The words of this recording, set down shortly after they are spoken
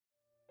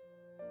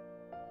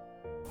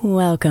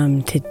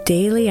Welcome to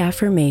Daily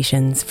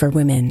Affirmations for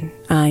Women.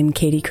 I'm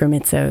Katie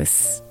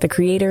Kremitzos, the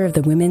creator of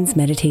the Women's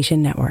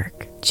Meditation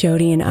Network.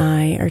 Jody and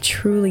I are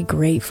truly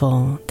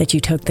grateful that you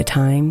took the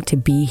time to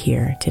be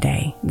here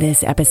today.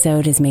 This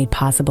episode is made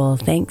possible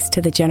thanks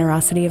to the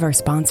generosity of our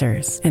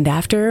sponsors. And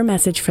after a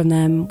message from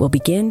them, we'll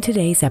begin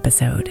today's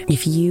episode.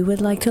 If you would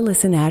like to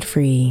listen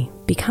ad-free,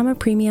 become a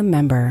premium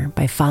member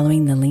by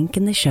following the link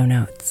in the show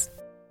notes.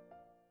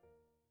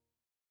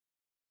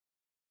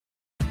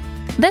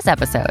 This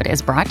episode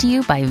is brought to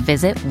you by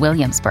Visit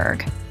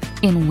Williamsburg.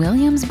 In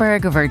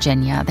Williamsburg,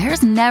 Virginia,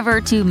 there's never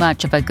too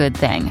much of a good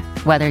thing.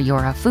 Whether you're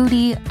a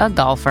foodie, a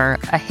golfer,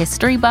 a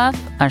history buff,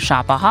 a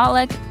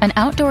shopaholic, an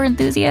outdoor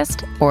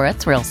enthusiast, or a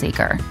thrill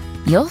seeker,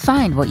 you'll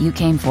find what you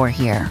came for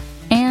here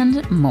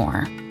and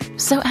more.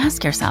 So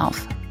ask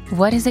yourself,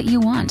 what is it you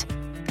want?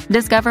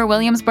 Discover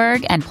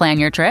Williamsburg and plan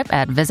your trip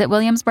at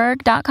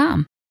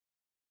visitwilliamsburg.com.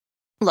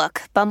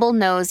 Look, Bumble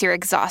knows you're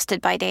exhausted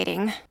by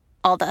dating.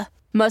 All the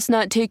must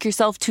not take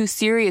yourself too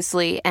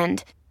seriously,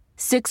 and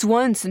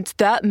 6'1" since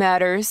that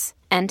matters,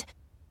 and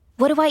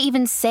what do I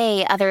even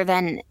say other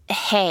than,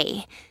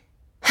 hey?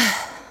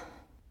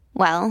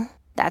 Well,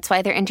 that's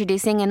why they're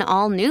introducing an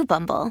all-new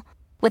Bumble,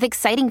 with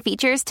exciting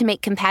features to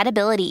make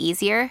compatibility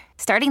easier,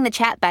 starting the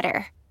chat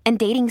better, and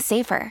dating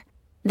safer.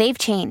 They've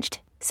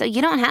changed, so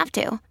you don't have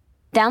to.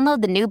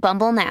 Download the new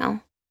Bumble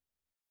now.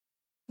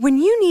 When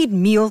you need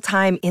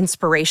mealtime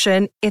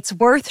inspiration, it's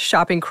worth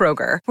shopping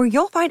Kroger, where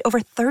you'll find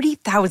over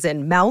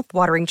 30,000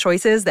 mouth-watering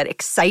choices that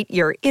excite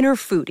your inner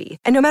foodie.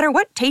 And no matter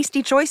what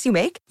tasty choice you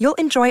make, you'll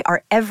enjoy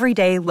our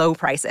everyday low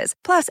prices,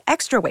 plus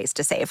extra ways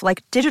to save,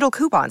 like digital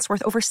coupons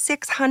worth over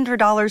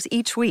 $600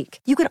 each week.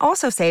 You can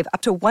also save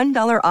up to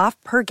 $1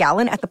 off per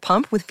gallon at the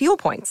pump with fuel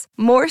points.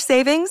 More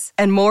savings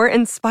and more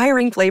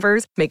inspiring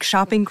flavors make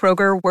shopping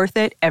Kroger worth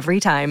it every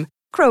time.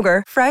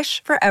 Kroger,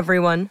 fresh for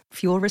everyone.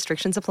 Fuel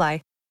restrictions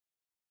apply.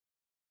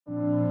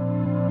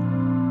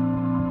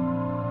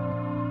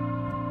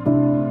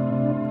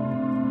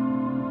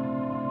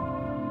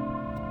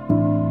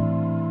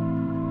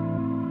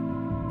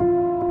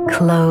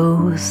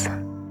 Close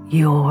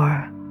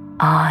your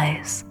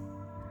eyes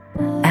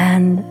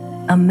and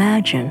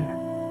imagine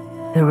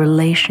the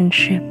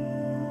relationship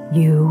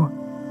you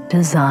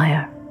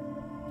desire.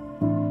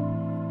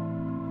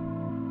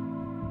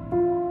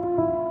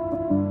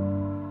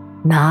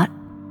 Not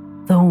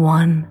the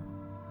one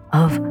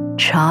of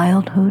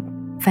childhood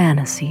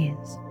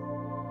fantasies,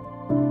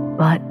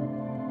 but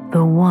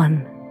the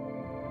one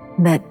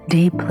that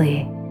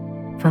deeply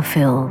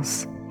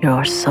fulfills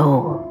your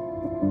soul.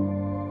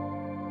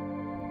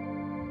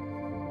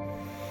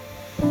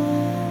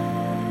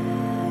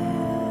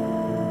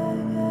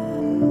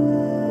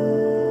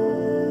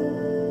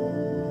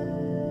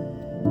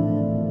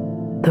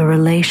 The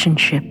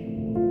relationship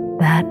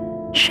that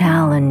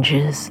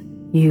challenges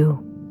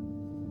you,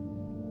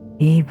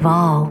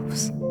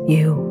 evolves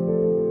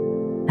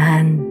you,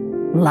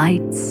 and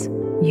lights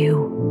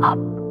you up.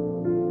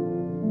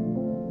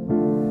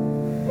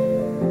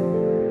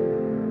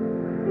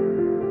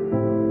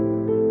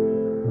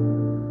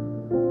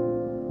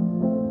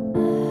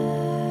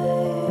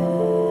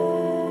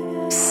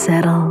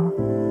 Settle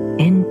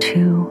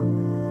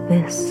into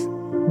this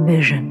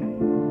vision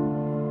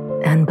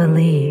and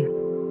believe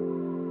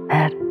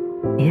that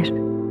it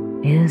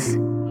is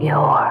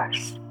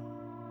yours.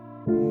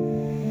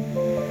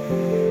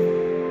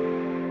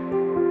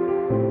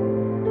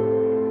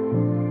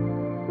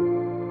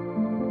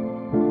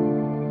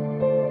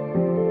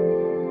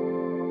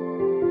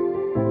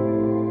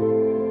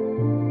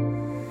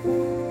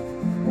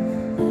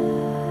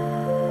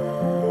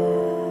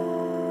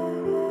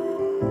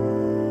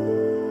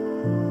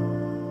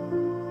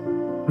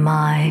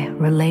 My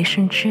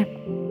relationship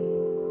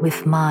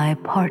with my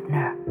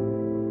partner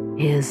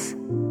is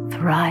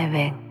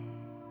thriving.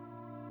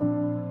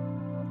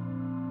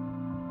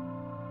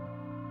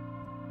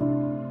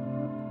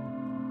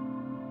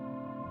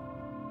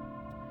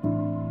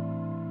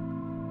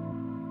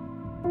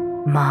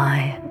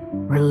 My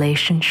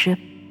relationship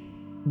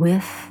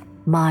with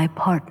my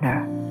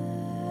partner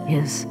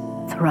is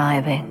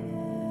thriving.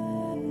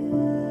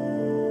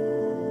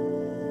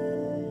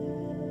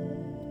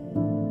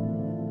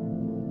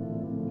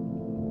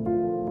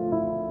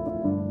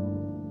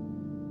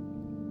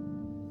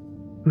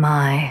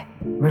 My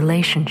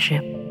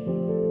relationship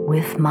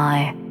with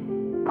my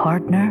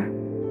partner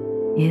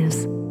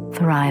is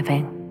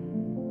thriving.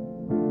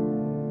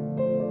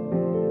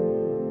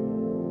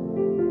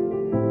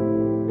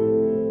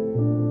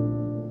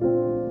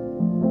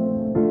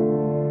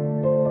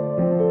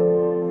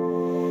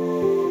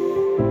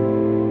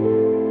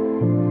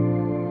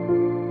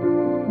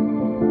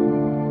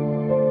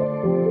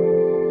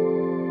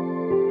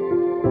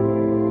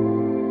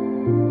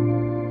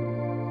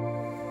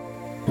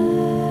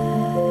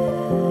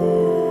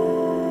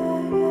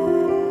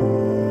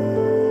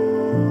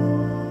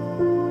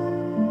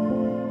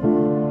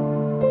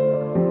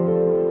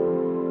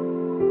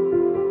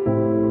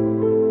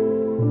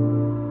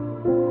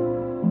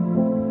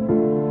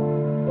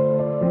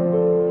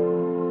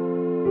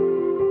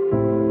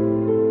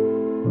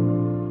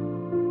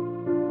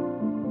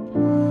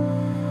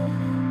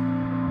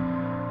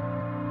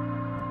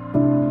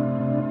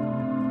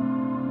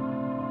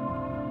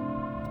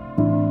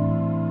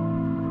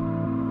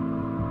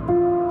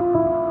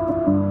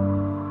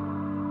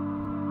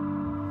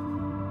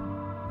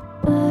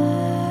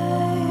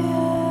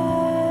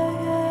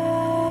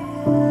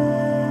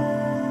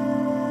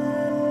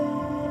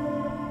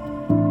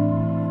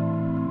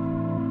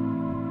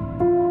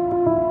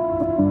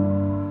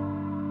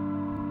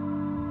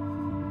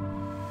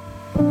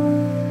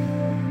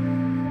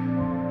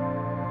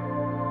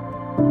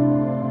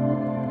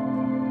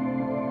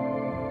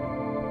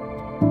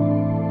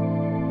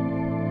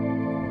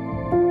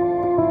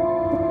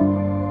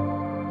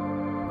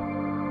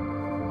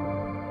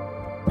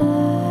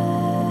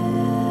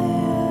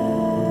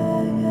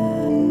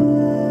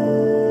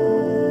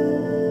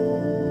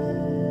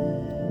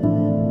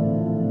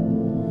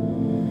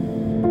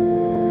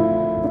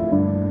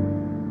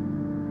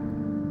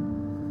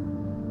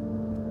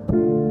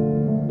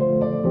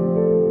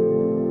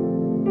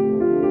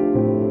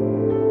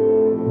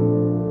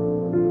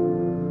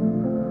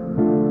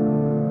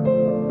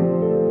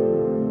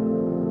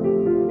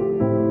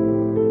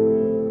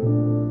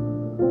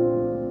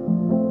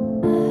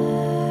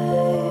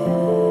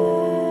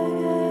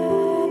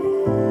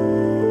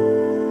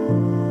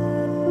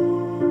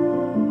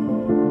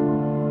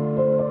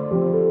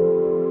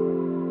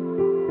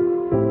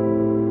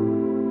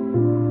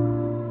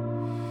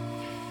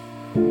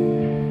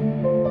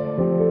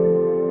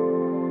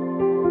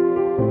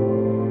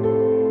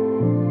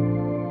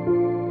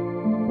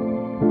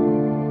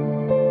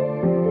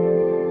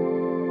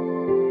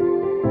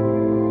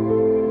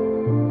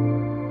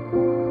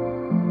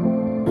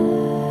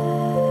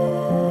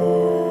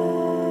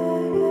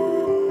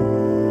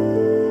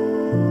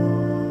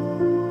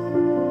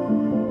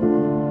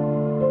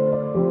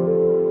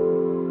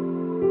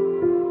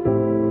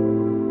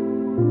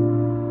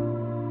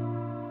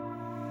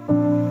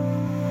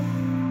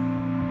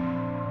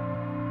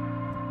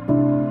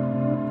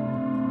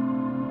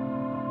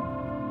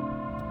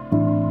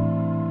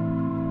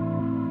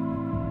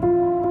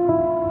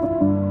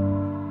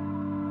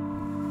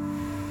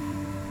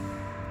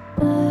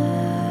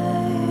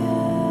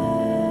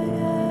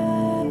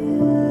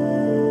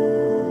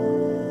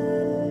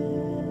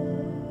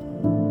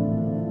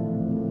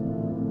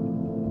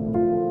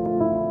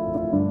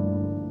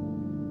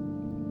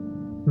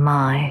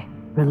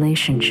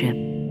 relationship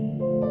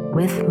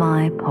with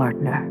my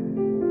partner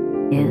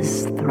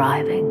is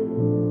thriving.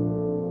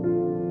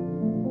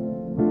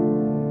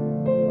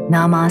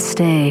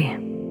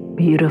 Namaste,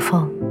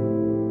 beautiful.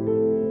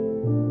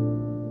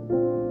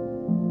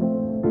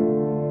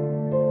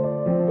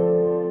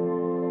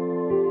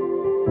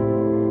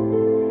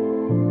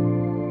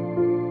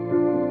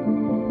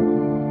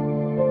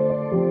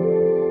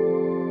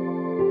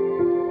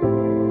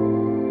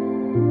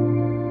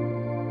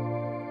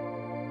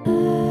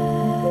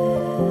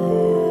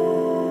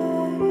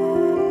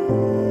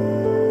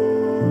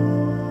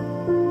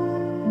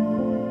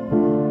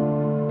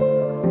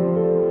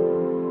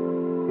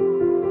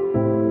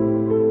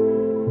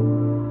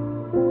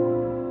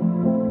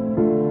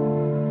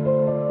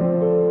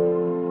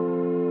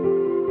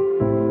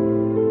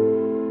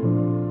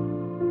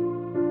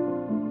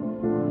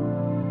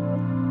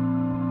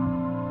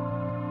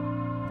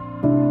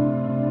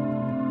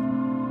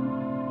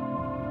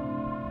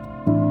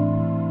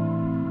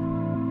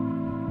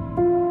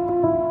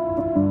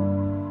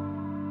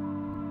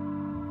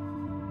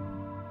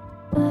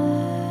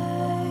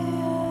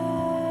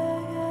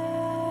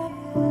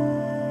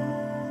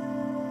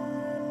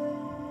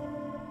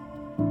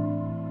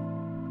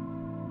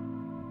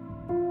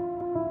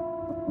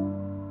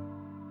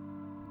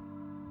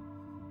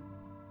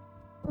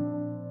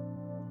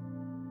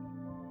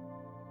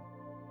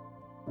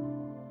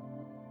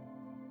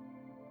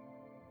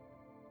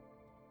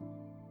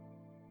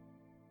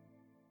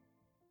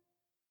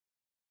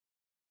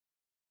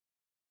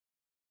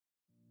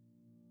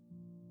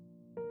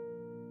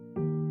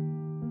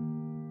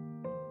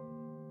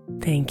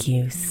 Thank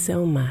you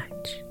so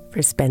much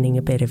for spending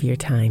a bit of your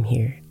time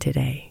here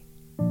today.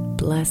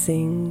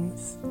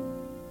 Blessings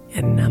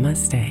and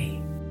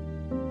namaste.